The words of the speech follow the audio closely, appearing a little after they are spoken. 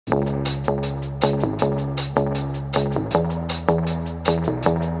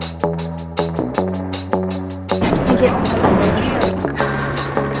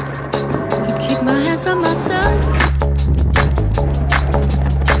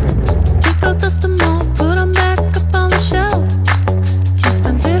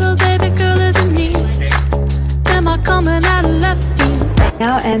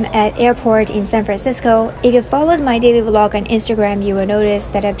at airport in San Francisco. If you followed my daily vlog on Instagram, you will notice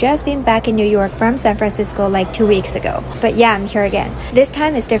that I've just been back in New York from San Francisco like 2 weeks ago. But yeah, I'm here again. This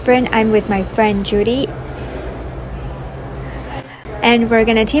time is different. I'm with my friend Judy. And we're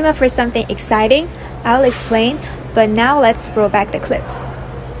gonna team up for something exciting. I'll explain, but now let's roll back the clips.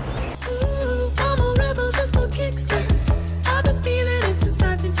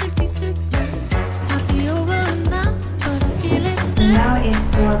 Now it's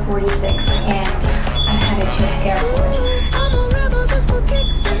 4:46 and I'm headed to the airport.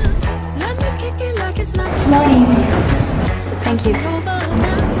 Morning. Thank you.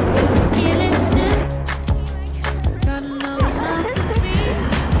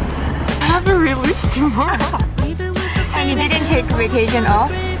 I have a release tomorrow. And you didn't take vacation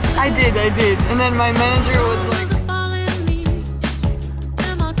off? I did. And then my manager was like,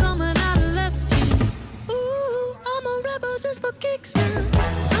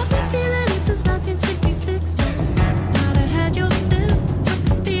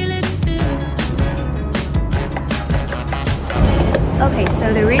 Okay,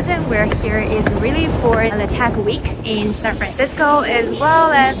 so the reason we're here is really for the Tech Week in San Francisco as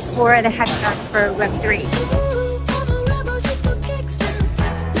well as for the Hackathon for Web3.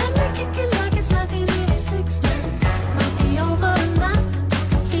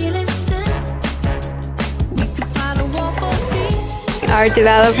 Our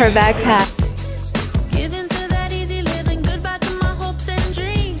developer backpack.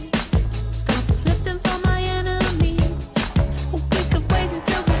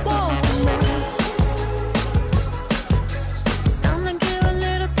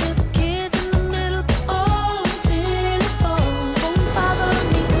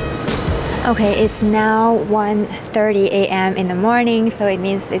 Okay, it's now 1:30 a.m. in the morning, so it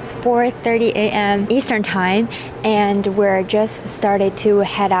means it's 4:30 a.m. Eastern time, and we're just started to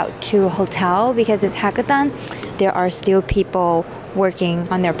head out to a hotel because it's Hackathon. There are still people working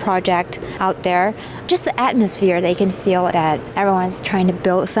on their project out there. Just the atmosphere, they can feel that everyone's trying to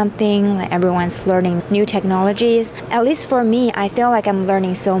build something, like everyone's learning new technologies. At least for me, I feel like I'm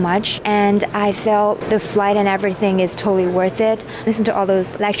learning so much, and I felt the flight and everything is totally worth it. Listen to all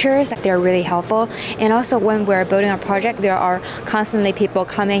those lectures, they're really helpful. And also when we're building our project, there are constantly people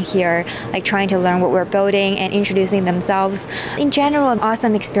coming here, like trying to learn what we're building and introducing themselves. In general, an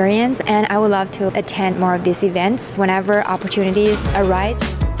awesome experience, and I would love to attend more of these events whenever opportunities arise.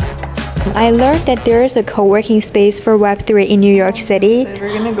 I learned that there is a co-working space for Web3 in New York City. so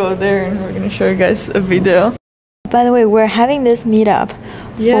we're gonna go there and we're gonna show you guys a video. By the way, we're having this meetup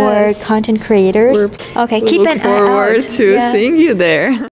for content creators. We keep look an eye forward out. to seeing you there.